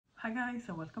Hi guys,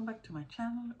 and welcome back to my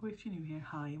channel, or if you're new here,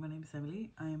 hi, my name is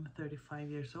Emily. I am 35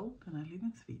 years old and I live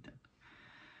in Sweden.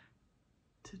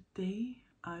 Today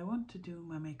I want to do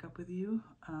my makeup with you.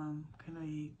 Can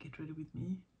I get ready with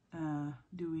me?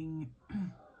 Doing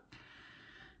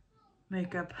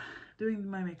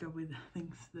my makeup with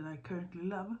things that I currently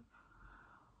love.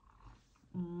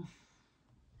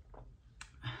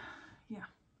 Yeah,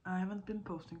 I haven't been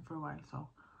posting for a while, so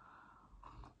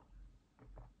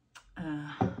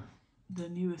the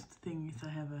newest thing is I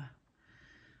have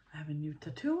a new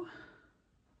tattoo.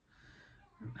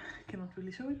 Cannot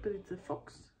really show it, but it's a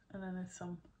fox and then it's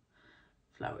some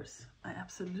flowers. I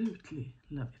absolutely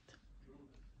love it.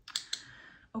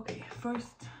 Okay,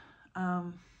 first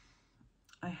I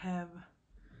have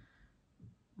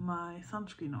my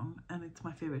sunscreen on, and it's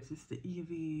my favorite. It's the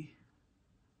EV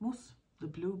Mousse, the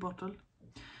blue bottle.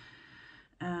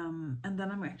 And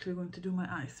then I'm actually going to do my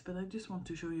eyes, but I just want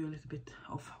to show you a little bit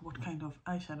of what kind of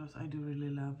eyeshadows I do really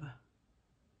love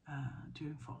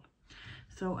during fall.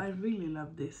 So I really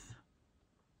love this.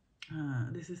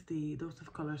 This is the Dose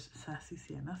of Colors Sassy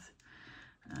Sienas.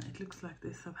 It looks like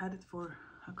this. I've had it for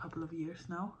a couple of years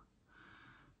now.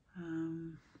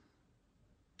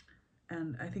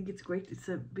 And I think it's great. It's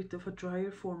a bit of a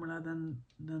drier formula than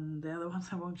the other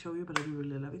ones I won't show you, but I do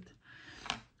really love it.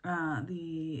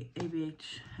 The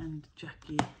ABH and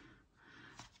Jackie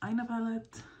Aina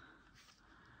palette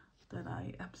that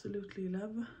I absolutely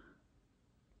love.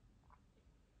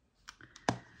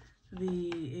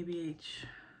 The ABH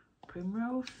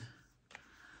Primrose.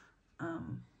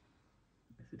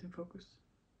 Is it in focus?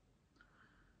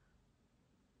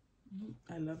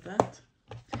 I love that.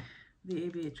 The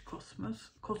ABH Cosmos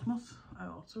I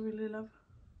also really love.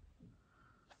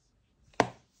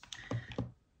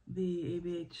 The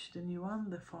ABH, the new one,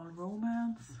 the Fall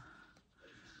Romance.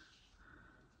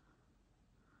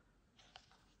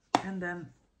 And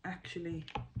then actually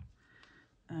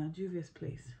Juvia's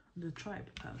Place, the Tribe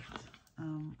palette.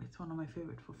 It's one of my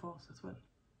favorite for falls as well.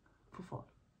 For fall.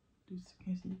 Can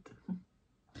you see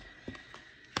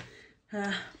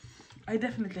it? I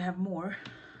definitely have more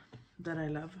that I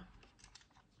love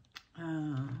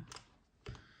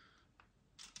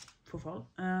for fall.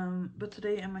 But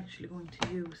today I'm actually going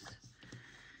to use,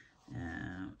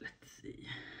 let's see.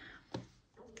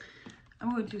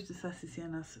 I'm going to use the Sassy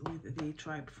Sienas with the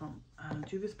Tribe from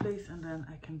Juvia's Place, and then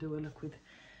I can do a look with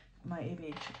my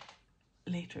ABH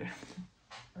later,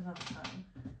 another time.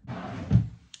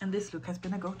 And this look has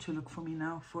been a go-to look for me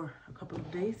now for a couple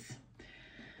of days.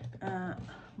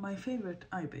 My favorite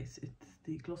eye base, it's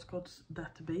the Glosscott's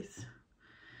That Base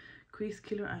Crease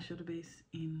Killer Eyeshadow Base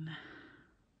in,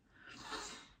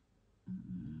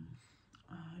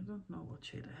 I don't know what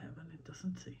shade I have, and it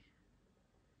doesn't say.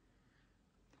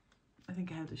 I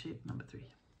think I have the shade number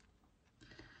 3.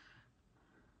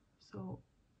 So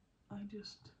I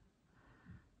just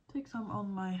take some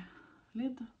on my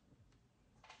lid,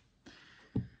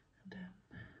 and then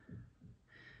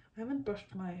I haven't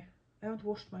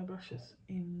washed my brushes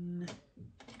in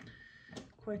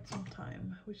quite some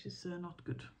time, which is not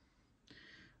good,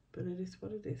 but it is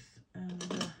what it is.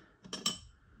 And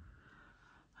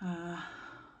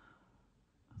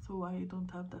so I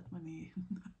don't have that many.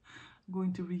 I'm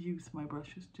going to reuse my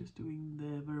brushes, just doing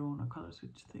the Verona color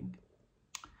switch thing.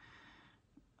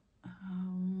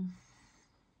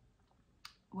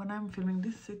 When I'm filming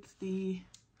this, it's the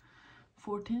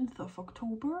 14th of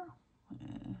October.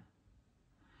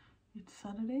 It's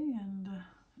Saturday and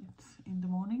it's in the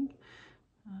morning.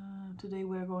 Today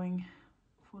we're going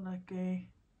for like a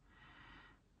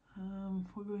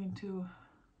we're going to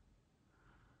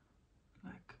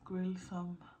like grill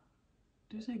some,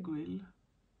 do you say grill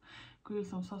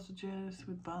some sausages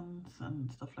with buns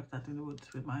and stuff like that in the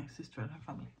woods with my sister and her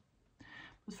family.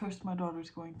 But first my daughter is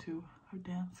going to her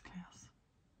dance class.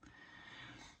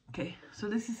 Okay, so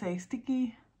this is a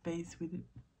sticky base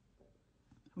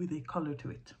with a color to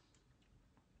it.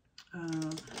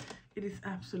 It is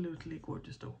absolutely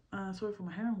gorgeous though. Sorry for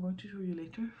my hair, I'm going to show you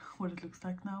later what it looks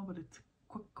like now, but it's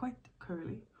quite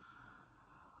curly.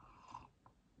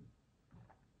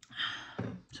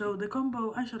 So the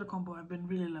eyeshadow combo I've been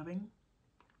really loving,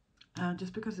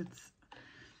 just because it's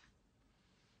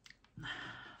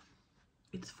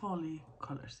folly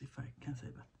colors, if I can say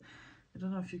that. I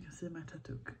don't know if you can see my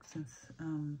tattoo, since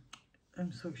I'm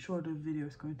so sure the video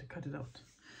is going to cut it out.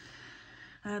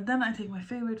 Then I take my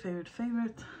favorite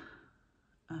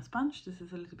sponge. This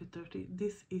is a little bit dirty.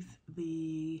 This is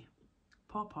the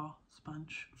Paw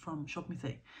sponge from Shop Me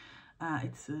Say.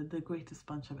 It's the greatest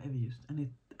sponge I've ever used,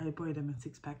 and I buy them in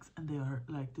 6-packs, and they are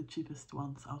like the cheapest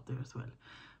ones out there as well.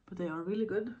 But they are really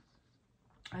good.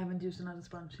 I haven't used another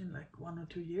sponge in like 1 or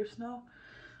 2 years now.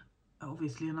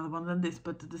 Obviously another one than this,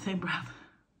 but the same brand.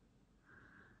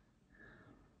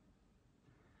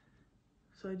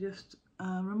 So I just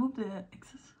remove the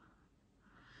excess.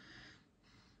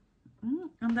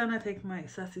 And then I take my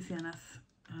Sassy Sienna's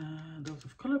Dose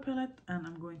of Color palette, and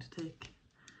I'm going to take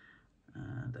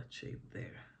that shade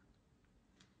there.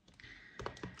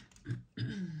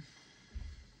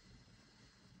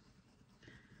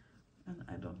 And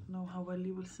I don't know how well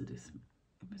you will see this.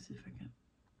 Let me see if I can.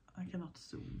 I cannot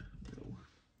zoom. No.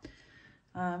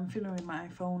 I'm filming with my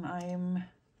iPhone. I'm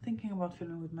thinking about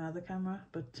filming with my other camera,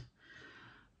 but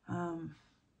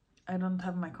I don't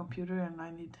have my computer, and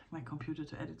I need my computer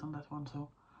to edit on that one, so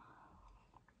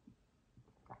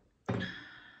you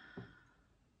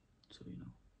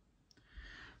know.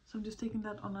 So I'm just taking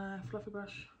that on a fluffy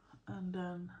brush, and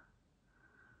then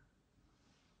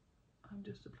I'm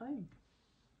just applying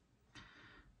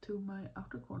to my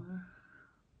outer corner.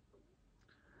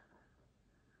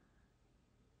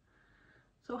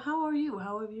 So how are you?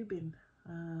 How have you been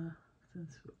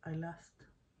since I last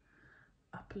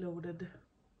uploaded?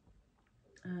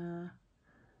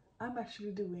 I'm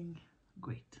actually doing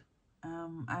great.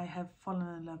 I have fallen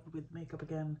in love with makeup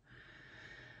again,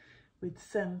 with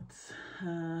scents.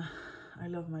 I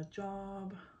love my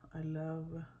job. I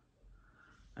love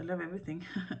everything.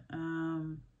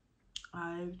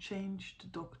 I've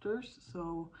changed doctors,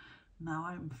 so now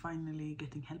I'm finally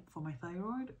getting help for my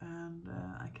thyroid, and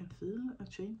I can feel a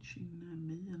change in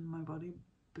me and my body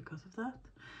because of that.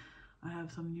 I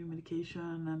have some new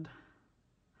medication, and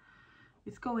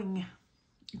it's going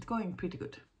pretty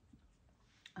good.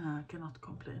 Cannot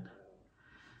complain.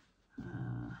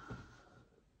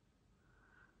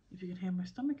 If you can hear my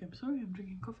stomach, I'm sorry, I'm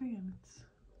drinking coffee and it's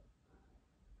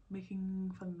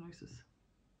making funny noises.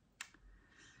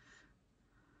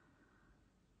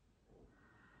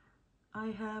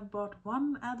 I have bought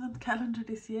one advent calendar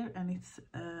this year, and it's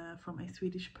from a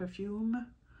Swedish perfume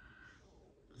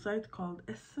site called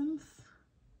Essence,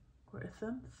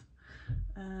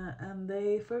 and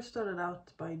they first started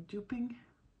out by duping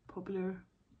popular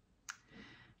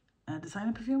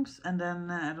designer perfumes, and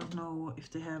then I don't know if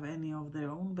they have any of their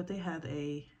own, but they had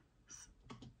a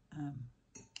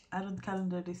advent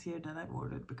calendar this year that I've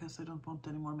ordered because I don't want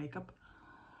any more makeup.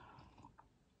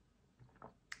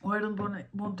 Or I don't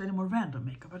want any more random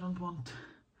makeup. I don't want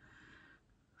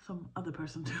some other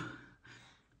person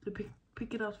to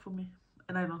pick it out for me.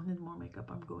 And I don't need more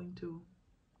makeup.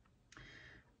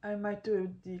 I might do a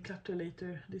declutter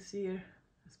later this year,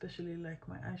 especially like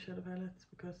my eyeshadow palettes,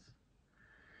 because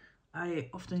I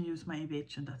often use my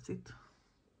ABH and that's it.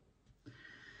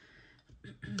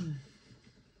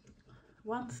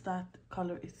 Once that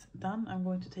color is done, I'm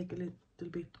going to take a little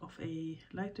bit of a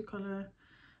lighter color.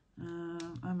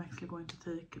 I'm actually going to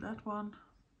take that one.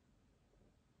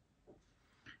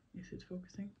 Is it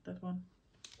focusing? That one.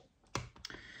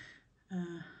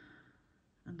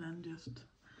 And then just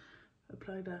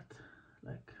apply that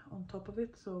like on top of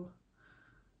it so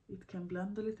it can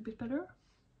blend a little bit better.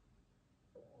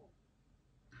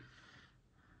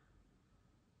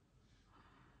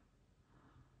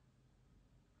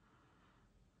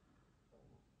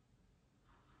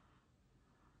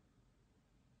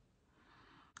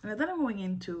 Then I'm going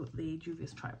into the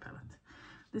Juvia's Tribe palette.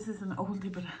 This is an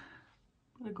oldie, but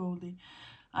a goldie.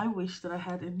 I wish that I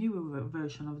had a newer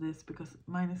version of this because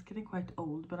mine is getting quite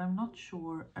old, but I'm not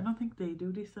sure. I don't think they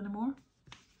do this anymore.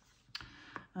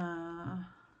 But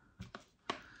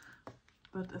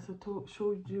as I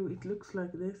showed you, it looks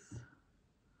like this.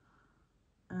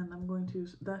 And I'm going to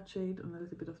use that shade and a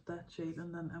little bit of that shade,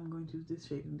 and then I'm going to use this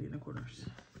shade in the inner corners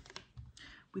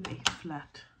with a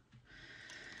flat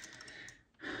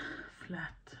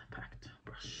packed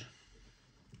brush.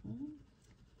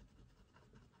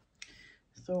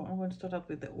 So I'm going to start out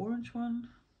with the orange one.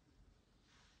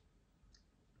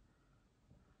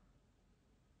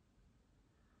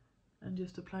 And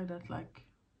just apply that like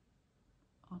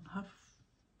on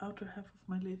outer half of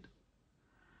my lid.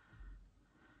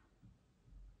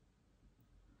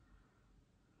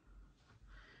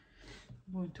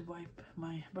 I'm going to wipe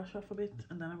my brush off a bit,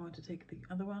 and then I'm going to take the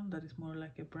other one that is more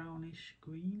like a brownish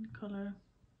green color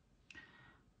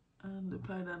and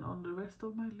apply that on the rest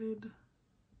of my lid.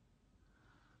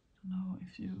 I don't know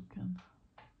if you can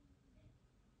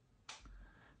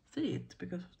see it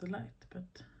because of the light,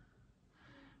 but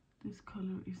this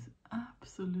color is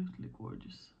absolutely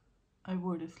gorgeous. I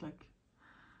wore this like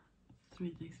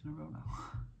 3 days in a row now.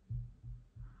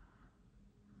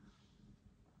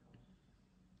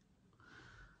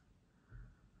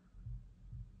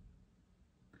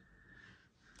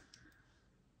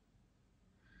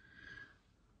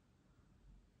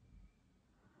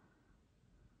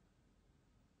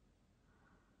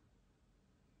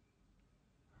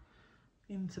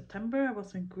 In September I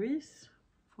was in Greece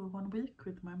for 1 week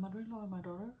with my mother-in-law and my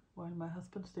daughter, while my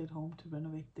husband stayed home to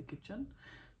renovate the kitchen.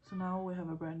 So now we have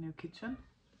a brand new kitchen.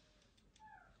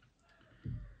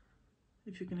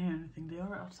 If you can hear anything, they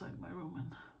are outside my room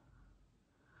and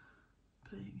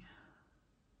playing.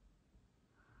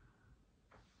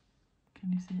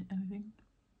 Can you see anything?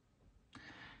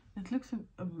 It looks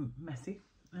messy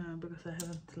because I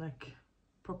haven't like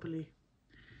properly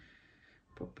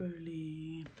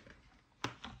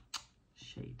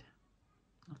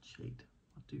not shade,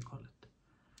 what do you call it?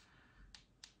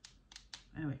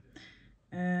 Anyway,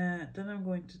 then I'm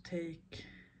going to take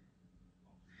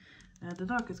the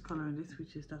darkest color in this,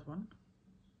 which is that one.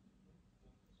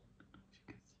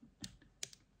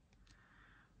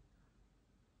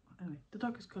 Anyway, the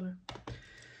darkest color,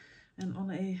 and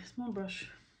on a small brush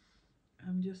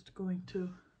I'm just going to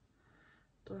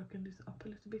darken this up a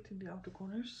little bit in the outer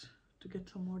corners to get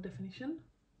some more definition.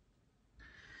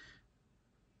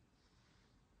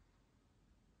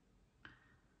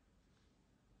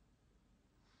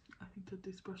 I think that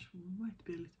this brush might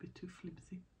be a little bit too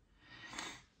flimsy.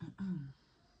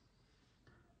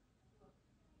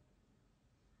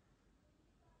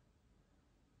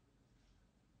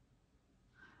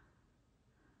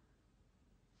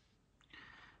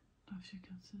 Now if you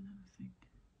can see anything.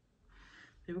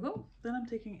 There we go. Then I'm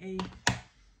taking a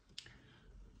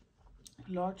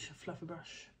large fluffy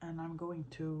brush and I'm going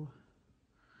to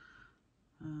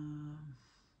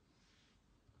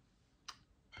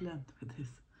blend with this.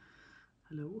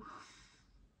 Hello.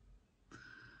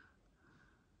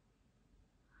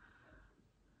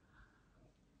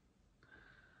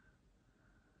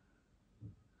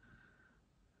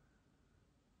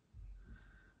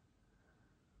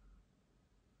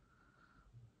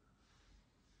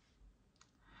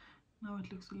 Now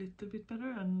it looks a little bit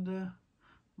better, and I'm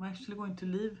actually going to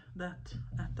leave that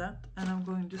at that, and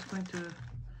I'm just going to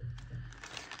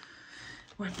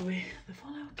wipe away the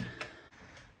fallout.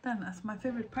 Then, as my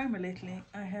favorite primer lately,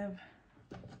 I have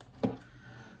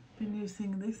been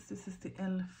using this. This is the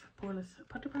e.l.f. Poreless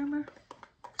Putty Primer,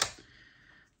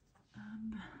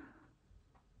 and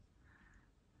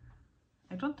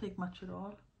I don't take much at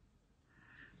all,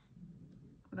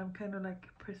 but I'm kind of like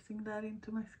pressing that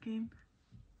into my skin.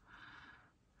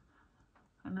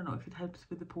 I don't know if it helps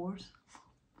with the pores,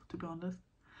 to be honest.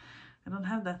 I don't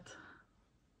have that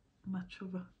much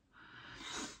of a...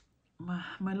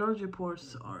 My larger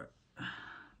pores are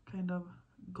kind of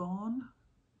gone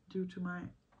due to my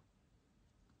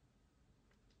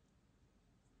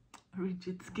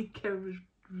rigid skincare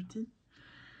routine.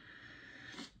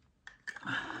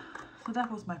 So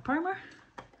that was my primer.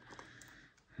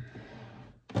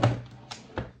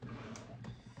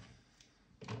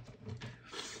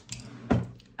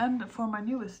 And for my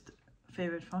newest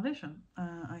favorite foundation,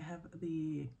 I have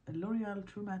the L'Oreal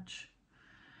True Match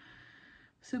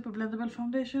Super Blendable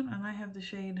Foundation, and I have the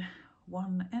shade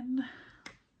 1N,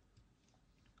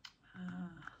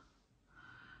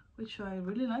 which I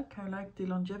really like. I like the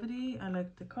longevity, I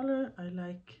like the color, I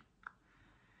like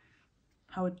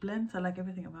how it blends, I like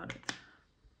everything about it.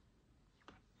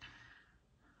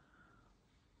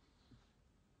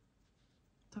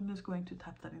 So I'm just going to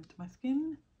tap that into my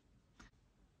skin.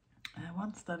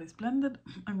 Once that is blended,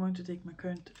 I'm going to take my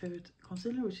current favorite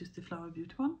concealer, which is the Flower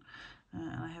Beauty one,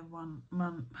 and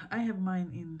I have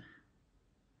mine in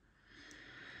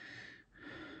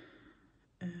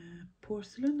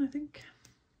porcelain, I think.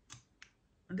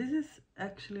 And this is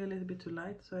actually a little bit too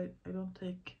light, so I don't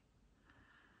take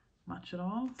much at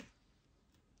all,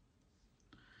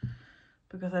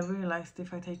 because I realized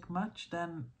if I take much,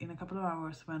 then in a couple of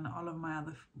hours, when all of my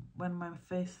when my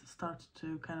face starts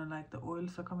to kind of like the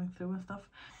oils are coming through and stuff,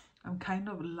 I'm kind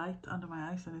of light under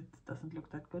my eyes and it doesn't look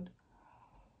that good.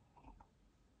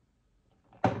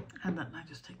 And then I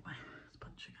just take my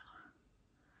sponge again.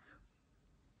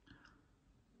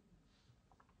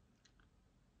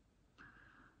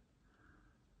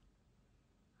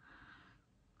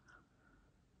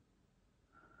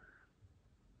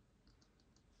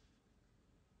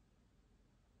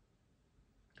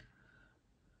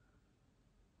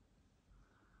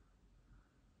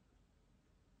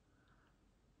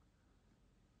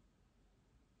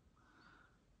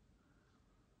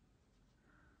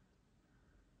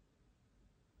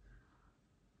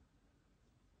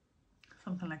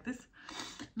 Something like this.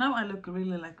 Now I look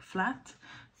really like flat.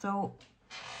 So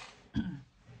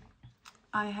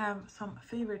I have some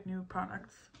favorite new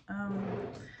products.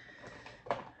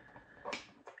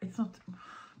 It's not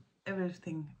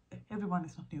everyone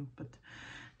is not new, but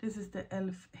this is the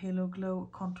e.l.f. Halo Glow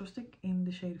Contour Stick in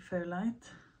the shade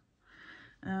Fairlight.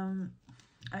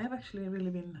 I have actually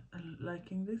really been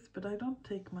liking this, but I don't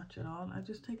take much at all. I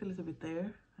just take a little bit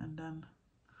there and then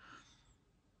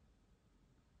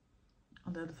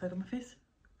on the other side of my face.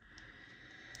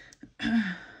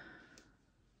 And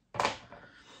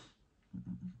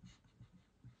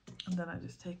then I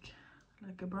just take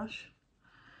like a brush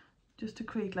just to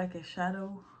create like a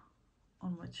shadow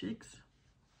on my cheeks.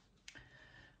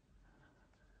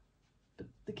 But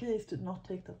the key is to not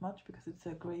take that much because it's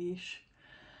a grayish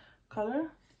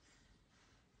color.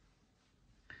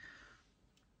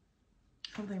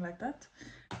 Something like that.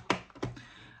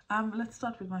 Let's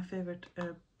start with my favorite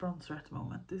bronzer at the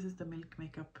moment. This is the Milk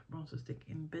Makeup Bronzer Stick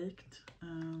in Baked.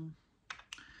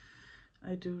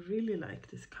 I do really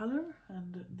like this color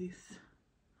and this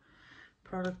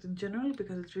product in general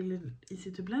because it's really easy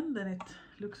to blend and it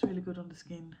looks really good on the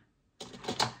skin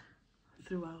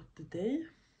throughout the day.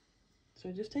 So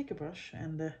I just take a brush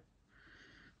and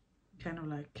kind of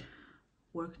like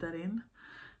work that in,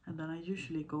 and then I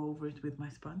usually go over it with my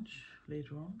sponge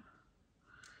later on.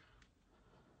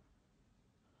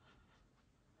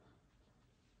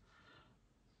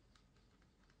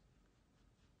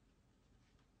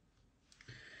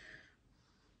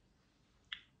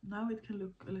 Now it can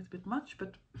look a little bit much,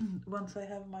 but once I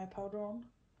have my powder on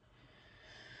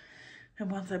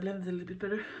and once I blend it a little bit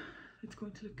better, it's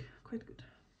going to look quite good.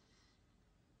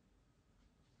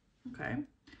 Okay,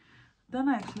 then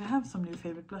I actually have some new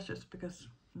favorite blushes because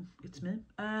it's me.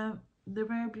 The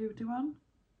Rare Beauty one.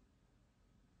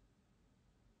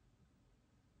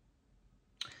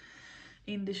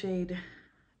 In the shade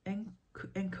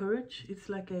Encourage. It's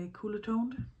like a cooler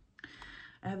toned.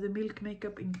 I have the Milk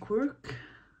Makeup in Quirk.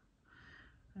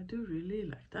 I do really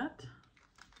like that.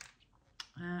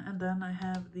 And then I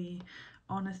have the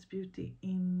Honest Beauty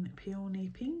in Peony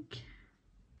Pink.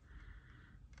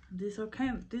 These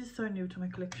are new to my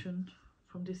collection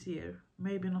from this year.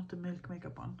 Maybe not the Milk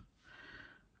Makeup one,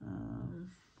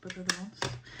 but other ones.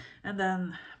 And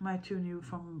then my two new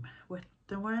from Wet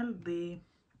n Wild, the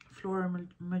Floral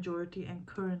Majority and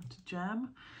Currant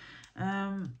Jam.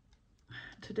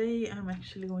 Today I'm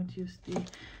actually going to use the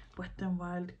Wet n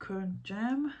Wild Currant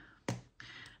Jam,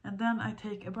 and then I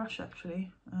take a brush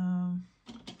actually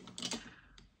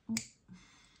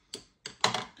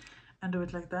and do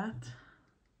it like that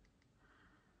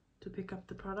to pick up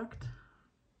the product.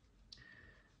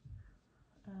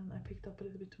 And I picked up a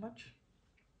little bit too much,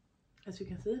 as you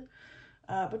can see,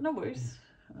 but no worries.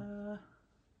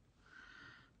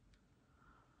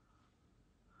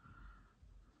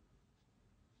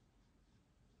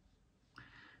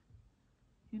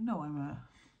 You know I'm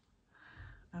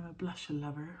a blusher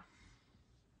lover.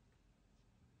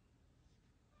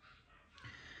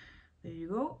 There you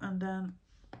go, and then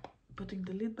putting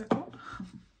the lid back on.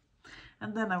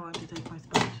 And then I'm going to take my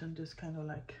sponge and just kind of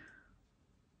like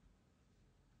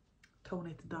tone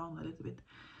it down a little bit.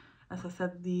 As I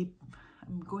said,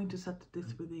 I'm going to set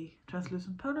this with the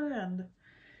translucent powder, and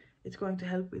it's going to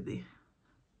help with the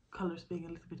colors being a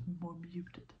little bit more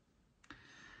muted.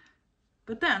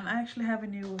 But then I actually have a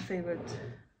new favorite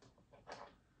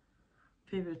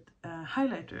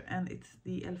highlighter, and it's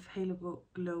the e.l.f. Halo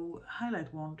Glow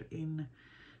Highlight Wand in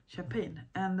Champagne.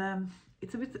 And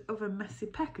it's a bit of a messy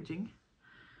packaging,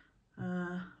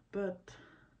 but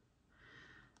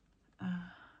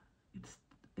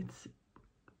it's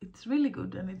really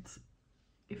good, and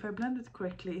if I blend it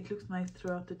correctly, it looks nice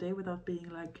throughout the day without being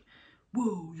like,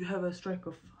 whoa, you have a streak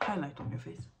of highlight on your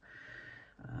face.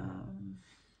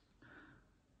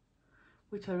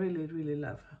 Which I really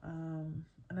love. And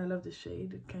I love the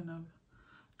shade. It kind of,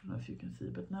 I don't know if you can see,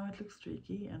 but now it looks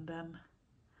streaky, and then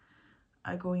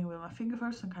I go in with my finger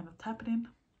first and kind of tap it in.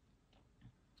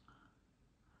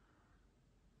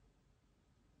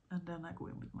 And then I go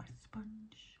in with my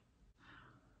sponge.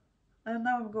 And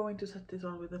now I'm going to set this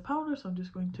on with the powder, so I'm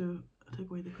just going to take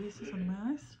away the creases on my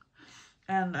eyes.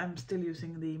 And I'm still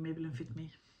using the Maybelline Fit Me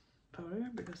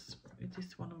powder because it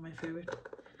is one of my favorite.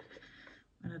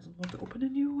 And I don't want to open a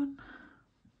new one.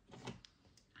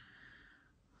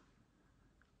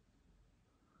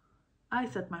 I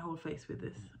set my whole face with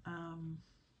this. I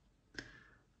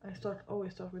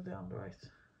always start with the under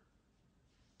eyes.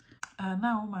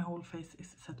 Now my whole face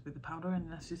is set with the powder,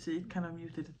 and as you see, it kind of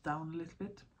muted it down a little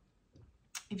bit.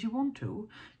 If you want to,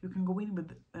 you can go in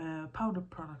with powder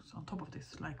products on top of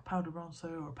this, like powder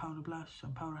bronzer or powder blush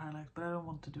and powder highlight, but I don't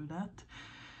want to do that.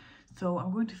 So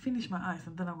I'm going to finish my eyes,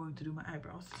 and then I'm going to do my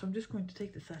eyebrows. So I'm just going to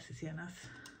take the Sassy Siennas,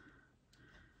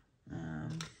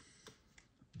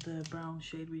 the brown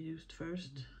shade we used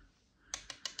first,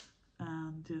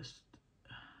 and just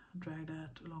drag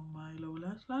that along my lower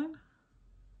lash line.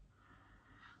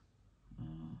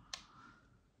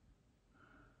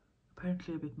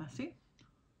 apparently a bit messy.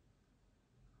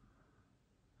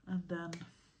 And then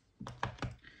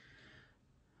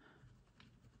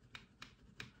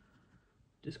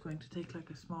just going to take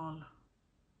like a small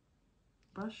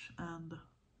brush and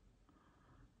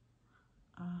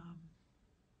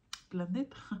blend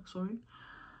it. Sorry.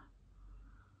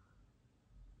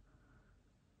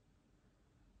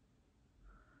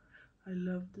 I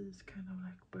love these kind of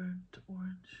like burnt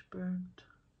orange, burnt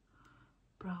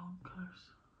brown colors.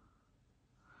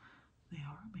 They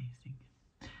are amazing.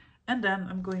 And then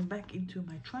I'm going back into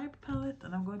my Tribe palette,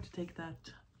 and I'm going to take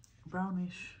that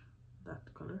brownish,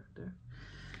 that color there,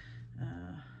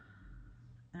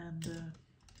 and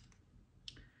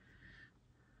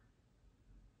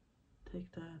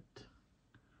take that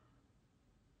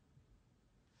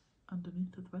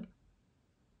underneath as well,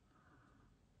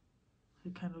 so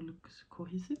it kind of looks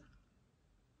cohesive.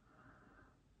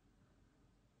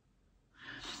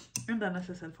 And then, as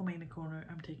I said, for my inner corner,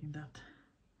 I'm taking that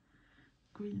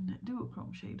green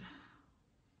duochrome shade.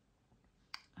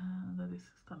 That is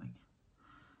stunning.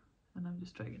 And I'm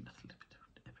just dragging that a little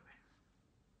bit everywhere.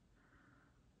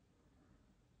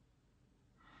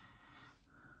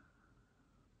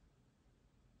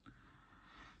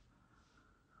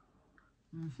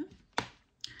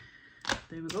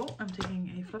 There we go. I'm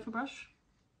taking a fluffy brush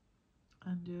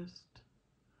and just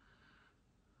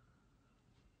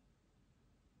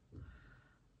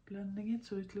blending it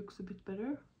so it looks a bit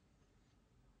better.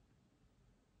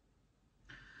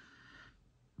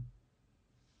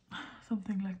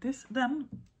 Something like this. Then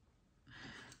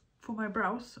for my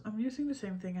brows, I'm using the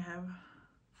same thing I have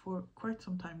for quite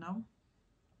some time now,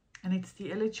 and it's the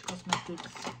LH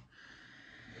Cosmetics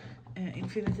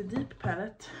Infinity Deep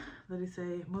palette. That is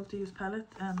a multi-use palette,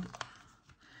 and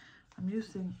I'm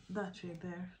using that shade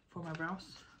there for my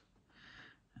brows.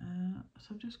 So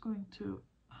I'm just going to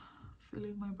fill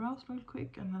in my brows real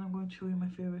quick, and then I'm going to show you my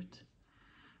favorite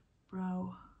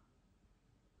brow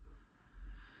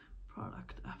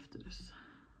product after this.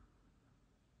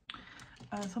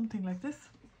 Something like this.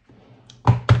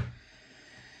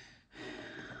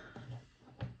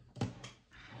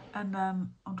 And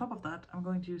then on top of that, I'm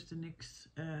going to use the NYX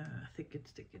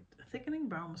Thickening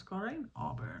Brow Mascara in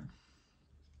Auburn.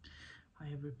 I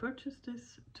have repurchased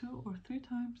this 2 or 3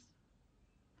 times,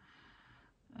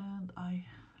 and I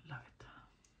love it.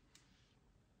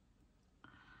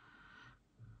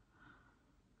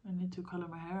 I need to color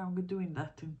my hair. I'm doing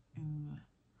that in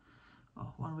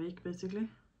 1 week basically,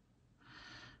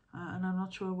 and I'm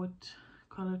not sure what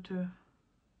color to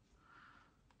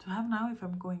have now, if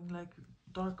I'm going like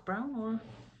dark brown or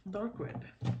dark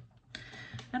red.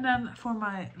 And then for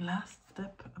my last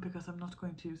step, because I'm not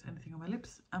going to use anything on my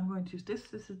lips, I'm going to use this.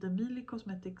 This is the Miele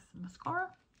Cosmetics mascara,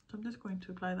 so I'm just going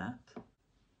to apply that.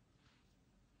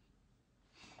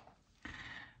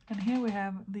 And here we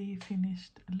have the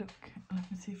finished look.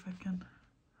 Let me see if I can,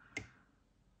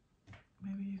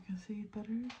 maybe you can see it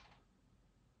better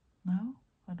now.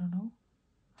 I don't know.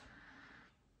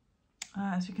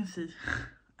 As you can see,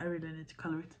 I really need to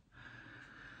color it.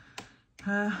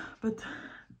 But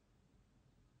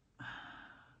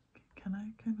can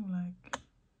I kind of like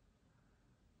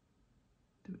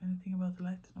do anything about the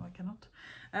light? No, I cannot.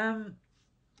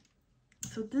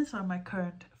 So these are my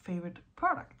current favorite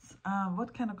products.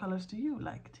 What kind of colors do you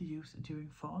like to use during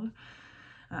fall?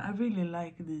 I really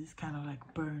like these kind of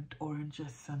like burnt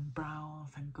oranges and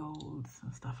browns and golds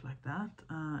and stuff like that,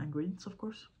 and greens, of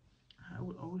course. I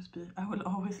will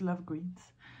always love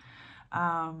greens.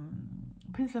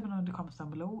 Please let me know in the comments down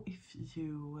below if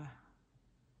you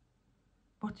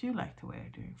what you like to wear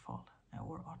during fall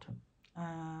or autumn.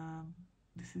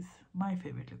 This is my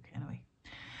favorite look anyway.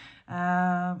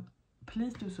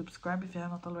 Please do subscribe if you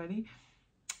have not already.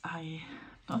 I'm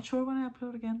not sure when I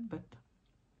upload again, but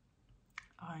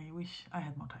I wish I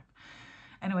had more time.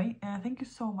 Anyway, thank you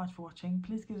so much for watching.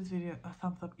 Please give this video a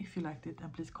thumbs up if you liked it,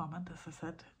 and please comment, as I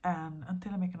said. And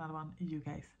until I make another one, you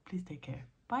guys, please take care.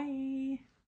 Bye!